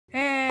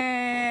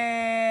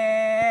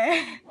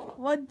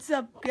What's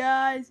up,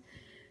 guys?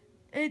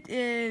 It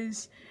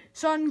is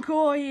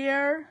Suncore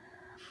here.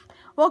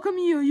 Welcome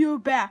you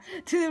back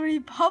to the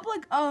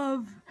Republic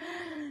of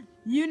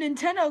you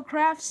Nintendo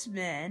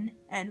Craftsmen.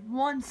 And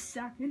 1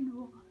 second.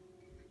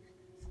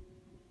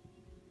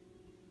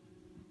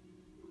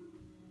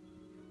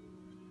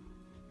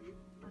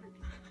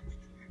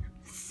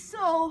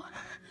 So,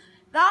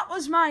 that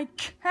was my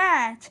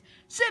cat.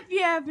 So if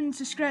you haven't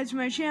subscribed to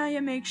my channel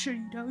yet, make sure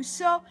you do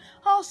so.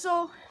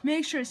 Also,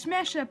 make sure to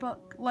smash that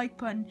like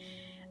button.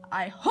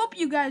 I hope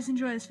you guys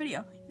enjoy this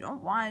video. You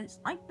don't want to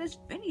like this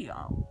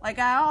video. Like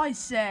I always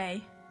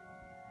say.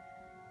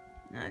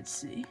 Let's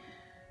see.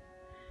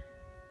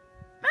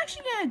 I'm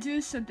actually going to do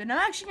something. I'm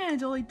actually going to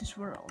delete this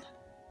world.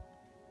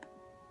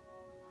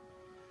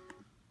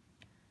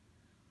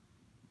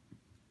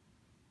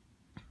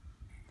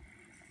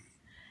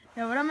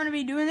 Now what I'm going to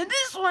be doing,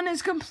 this one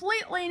is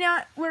completely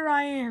not where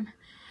I am.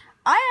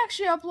 I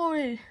actually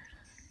uploaded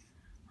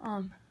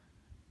 4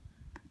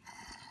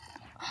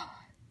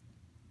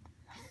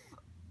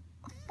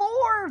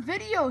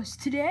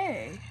 videos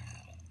today.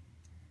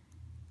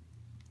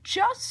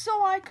 Just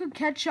so I could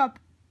catch up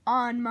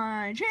on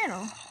my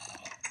channel.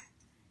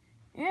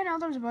 And now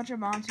there's a bunch of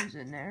monsters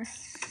in there.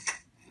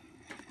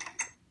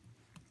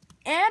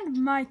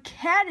 And my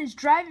cat is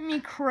driving me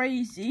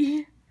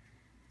crazy.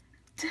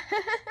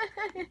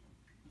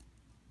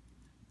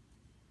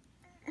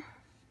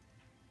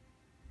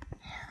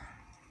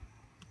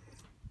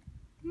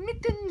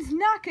 Mittens,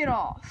 knock it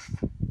off.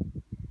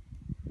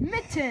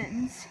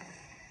 Mittens.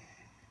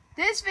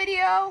 This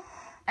video,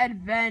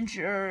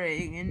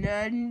 adventuring in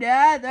the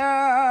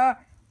Nether.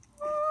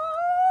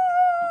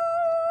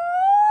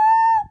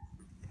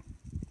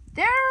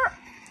 There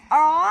are a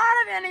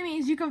lot of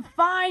enemies you can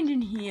find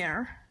in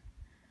here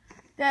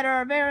that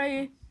are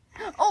very.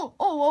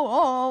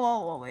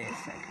 Oh, wait a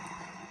second.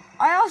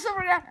 I also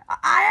forgot.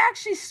 I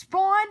actually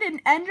spawned an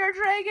Ender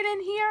Dragon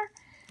in here.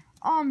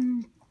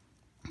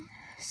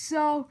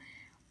 So,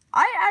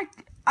 I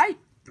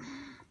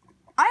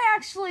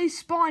actually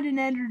spawned an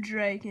Ender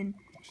Dragon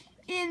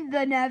in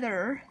the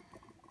Nether.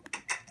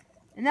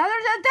 And now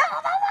there's a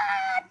devil.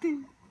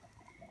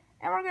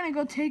 And we're gonna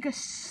go take a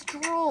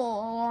stroll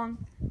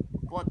along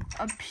what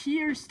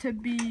appears to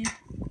be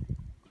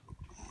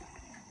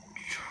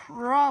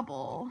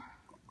trouble.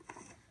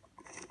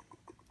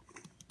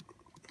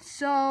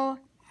 So,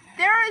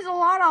 there is a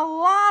lot of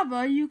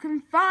lava you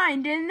can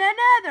find in the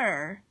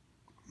Nether.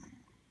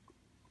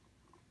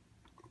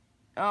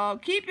 Oh,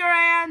 keep your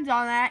hands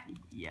on that.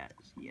 Yes.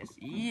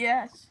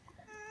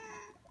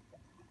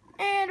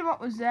 And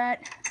what was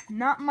that?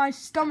 Not my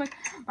stomach,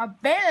 my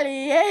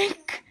belly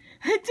ache.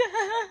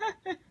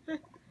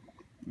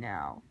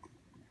 Now.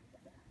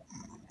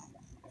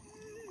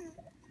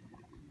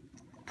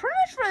 Pretty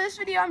much for this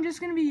video, I'm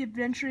just going to be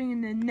adventuring in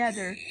the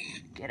Nether.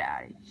 Get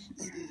out of here.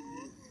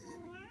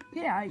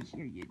 Get out of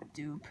here, you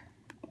dupe.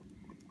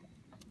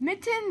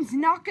 Mittens,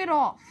 knock it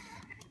off.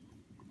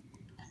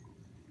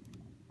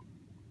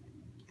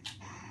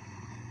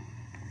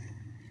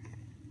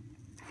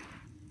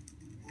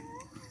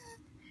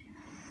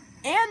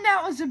 And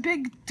that was a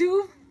big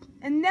doof.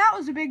 And that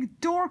was a big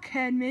dork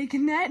head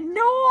making that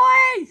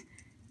noise.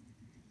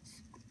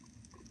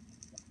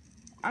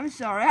 I'm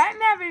sorry, I'm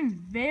having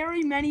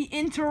very many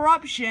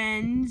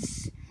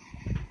interruptions.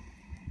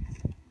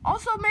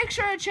 Also, make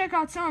sure to check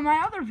out some of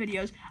my other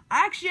videos.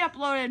 I actually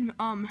uploaded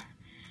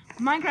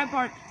Minecraft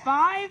Part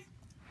 5,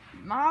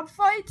 mob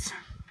fights,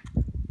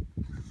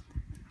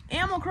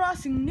 Animal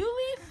Crossing New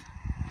Leaf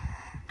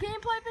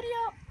gameplay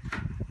video,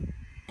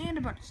 and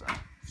a bunch of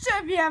stuff. So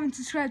if you haven't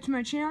subscribed to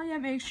my channel yet,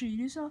 make sure you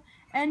do so.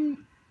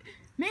 And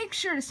make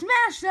sure to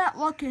smash that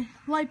like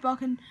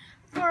button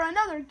for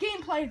another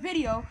gameplay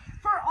video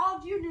for all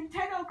of you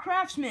Nintendo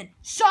Craftsmen.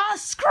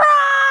 Subscribe!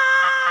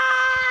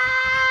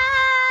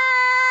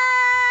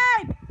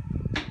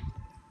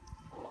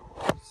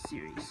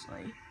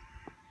 Seriously.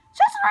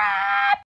 Subscribe!